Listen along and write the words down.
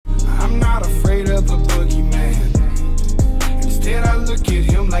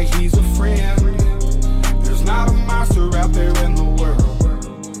like he's a friend. There's not a monster out there in the world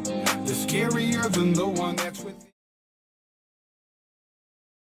that's scarier than the one that's within.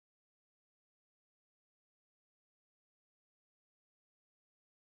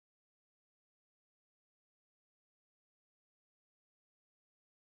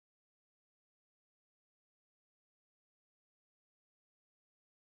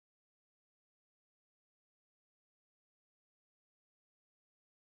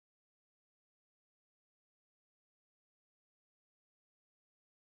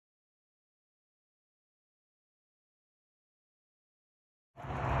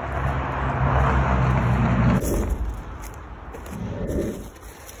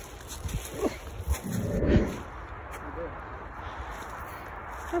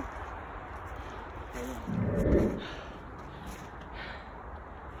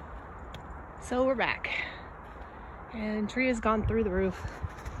 So we're back, and tree has gone through the roof.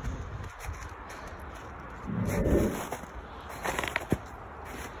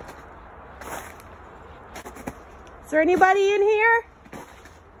 Is there anybody in here?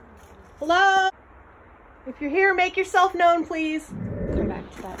 Hello? If you're here, make yourself known, please. Come back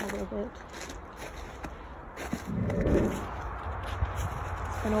to that in a little bit.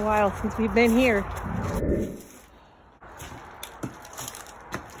 It's been a while since we've been here.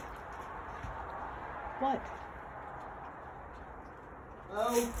 What?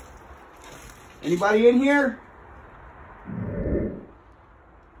 Hello? Anybody in here?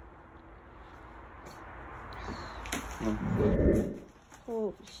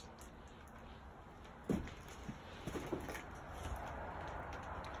 Oh.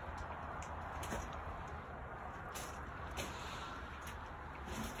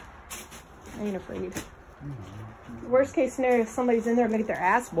 I ain't afraid. Worst case scenario, if somebody's in there gonna get their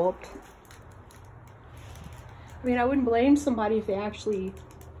ass whooped. I mean, I wouldn't blame somebody if they actually,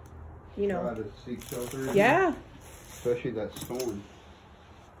 you know. Try to seek shelter. Yeah. Especially that storm.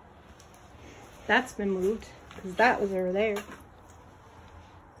 That's been moved, because that was over there.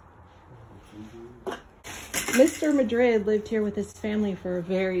 Mr. Madrid lived here with his family for a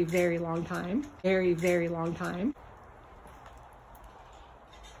very, very long time. Very, very long time.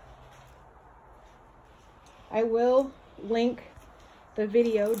 I will link the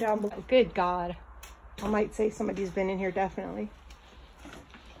video down below. Good God. I might say somebody's been in here, definitely.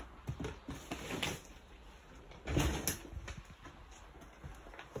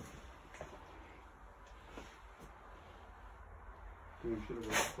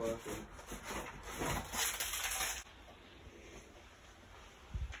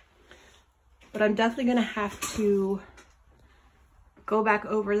 But I'm definitely gonna have to go back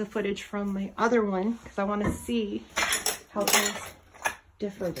over the footage from my other one because I want to see how things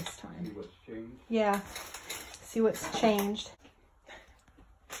differ this time. See what's changed? Yeah, see what's changed.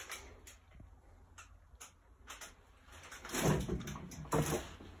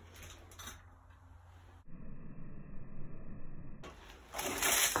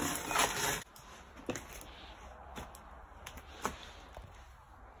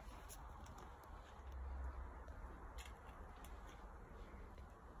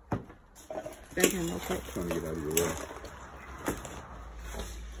 Right here, real quick. Trying to get out of your way.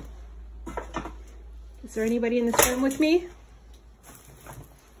 Is there anybody in this room with me?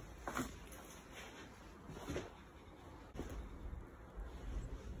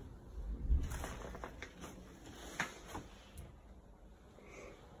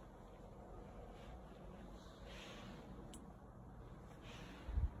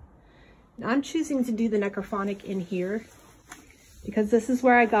 Now I'm choosing to do the necrophonic in here because this is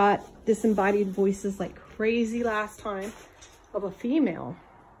where I got disembodied voices like crazy last time of a female.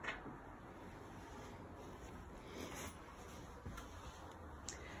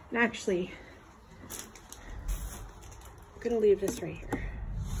 And actually, I'm gonna leave this right here.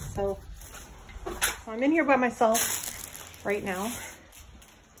 So I'm in here by myself right now.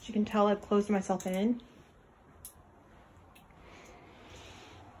 As you can tell, I've closed myself in.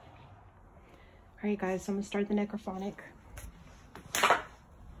 All right, guys, so I'm gonna start the necrophonic.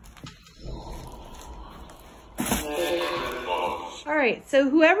 All right, so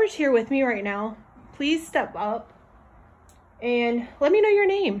whoever's here with me right now, please step up and let me know your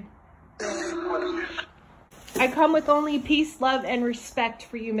name. I come with only peace, love, and respect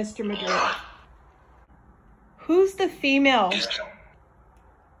for you, Mr. Madrid. Who's the female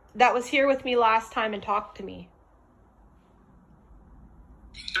that was here with me last time and talked to me?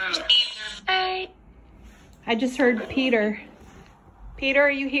 I just heard Peter. Peter,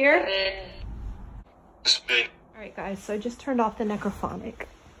 are you here? All right, guys, so I just turned off the necrophonic.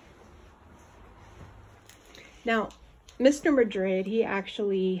 Now, Mr. Madrid, he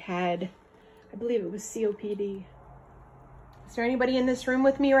actually had, I believe it was COPD. Is there anybody in this room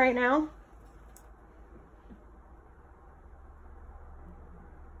with me right now?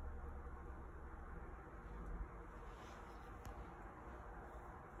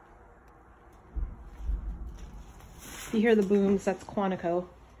 You hear the booms, that's Quantico.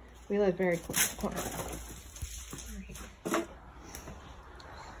 We live very close to Quantico.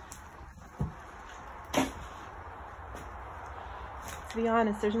 To be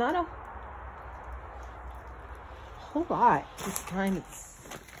honest, there's not a whole lot this time. It's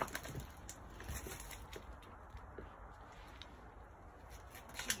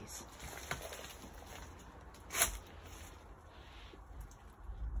jeez.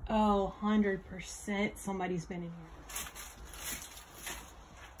 Oh, 100% somebody's been in here.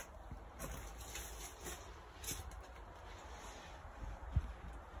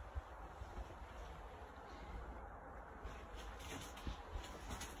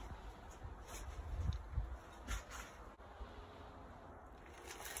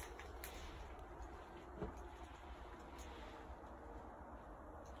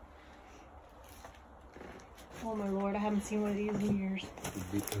 Oh my lord, I haven't seen one of these in years.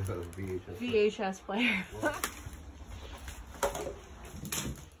 VHS player.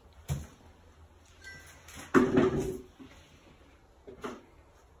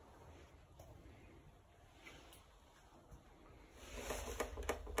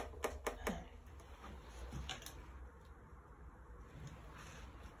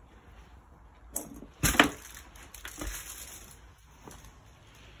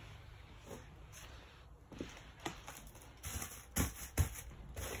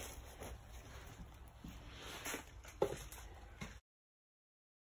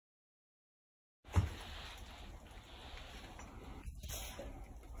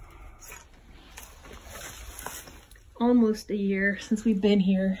 Almost a year since we've been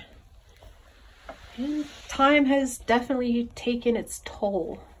here, and time has definitely taken its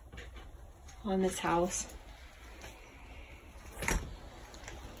toll on this house.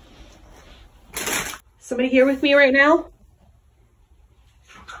 Somebody here with me right now?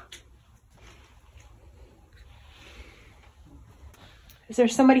 Is there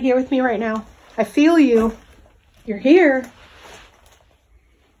somebody here with me right now? I feel you. You're here.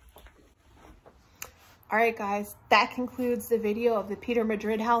 All right, guys, that concludes the video of the Peter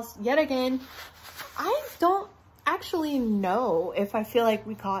Madrid house. Yet again, I don't actually know if I feel like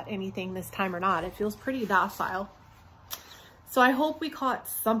we caught anything this time or not. It feels pretty docile. So I hope we caught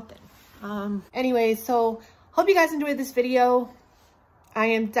something. Anyway, so hope you guys enjoyed this video. I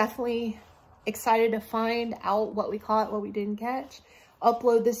am definitely excited to find out what we caught, what we didn't catch,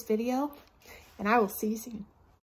 upload this video, and I will see you soon.